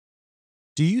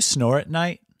Do you snore at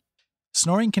night?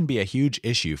 Snoring can be a huge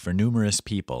issue for numerous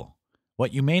people.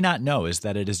 What you may not know is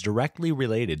that it is directly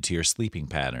related to your sleeping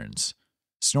patterns.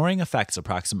 Snoring affects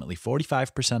approximately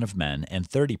 45% of men and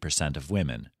 30% of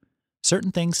women.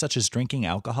 Certain things such as drinking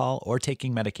alcohol or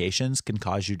taking medications can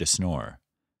cause you to snore.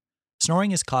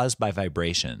 Snoring is caused by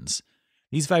vibrations.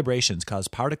 These vibrations cause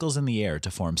particles in the air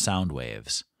to form sound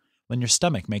waves. When your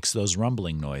stomach makes those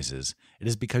rumbling noises, it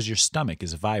is because your stomach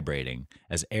is vibrating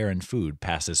as air and food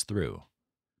passes through.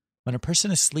 When a person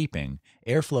is sleeping,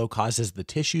 airflow causes the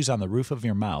tissues on the roof of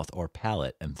your mouth or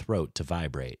palate and throat to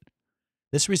vibrate.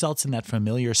 This results in that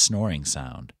familiar snoring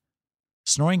sound.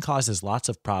 Snoring causes lots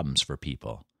of problems for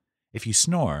people. If you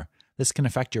snore, this can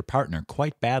affect your partner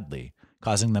quite badly,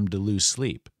 causing them to lose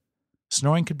sleep.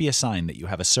 Snoring could be a sign that you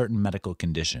have a certain medical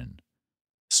condition.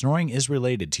 Snoring is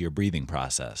related to your breathing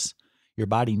process. Your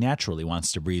body naturally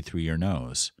wants to breathe through your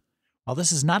nose. While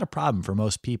this is not a problem for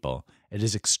most people, it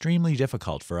is extremely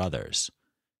difficult for others.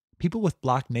 People with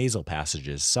blocked nasal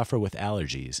passages suffer with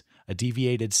allergies, a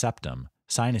deviated septum,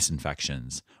 sinus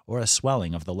infections, or a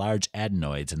swelling of the large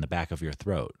adenoids in the back of your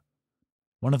throat.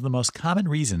 One of the most common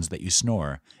reasons that you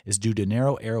snore is due to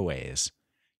narrow airways.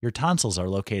 Your tonsils are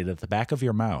located at the back of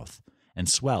your mouth and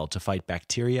swell to fight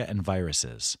bacteria and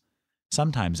viruses.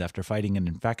 Sometimes after fighting an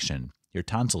infection, your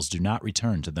tonsils do not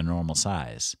return to the normal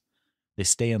size. They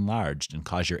stay enlarged and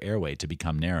cause your airway to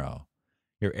become narrow.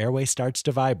 Your airway starts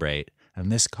to vibrate,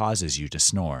 and this causes you to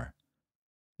snore.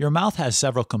 Your mouth has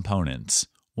several components.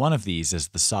 One of these is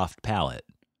the soft palate.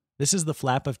 This is the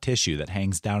flap of tissue that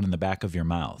hangs down in the back of your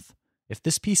mouth. If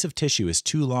this piece of tissue is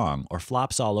too long or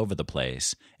flops all over the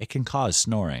place, it can cause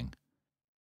snoring.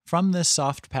 From this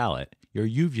soft palate, your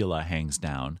uvula hangs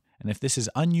down, and if this is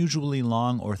unusually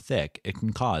long or thick, it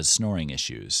can cause snoring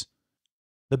issues.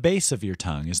 The base of your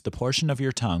tongue is the portion of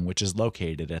your tongue which is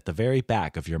located at the very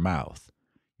back of your mouth.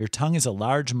 Your tongue is a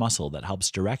large muscle that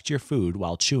helps direct your food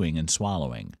while chewing and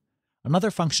swallowing. Another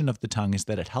function of the tongue is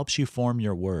that it helps you form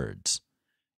your words.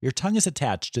 Your tongue is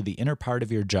attached to the inner part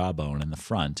of your jawbone in the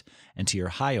front and to your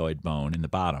hyoid bone in the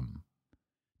bottom.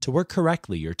 To work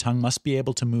correctly, your tongue must be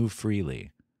able to move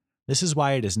freely. This is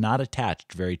why it is not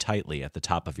attached very tightly at the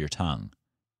top of your tongue.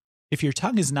 If your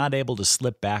tongue is not able to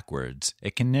slip backwards,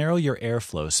 it can narrow your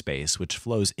airflow space which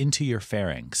flows into your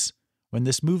pharynx. When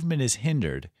this movement is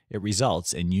hindered, it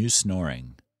results in you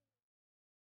snoring.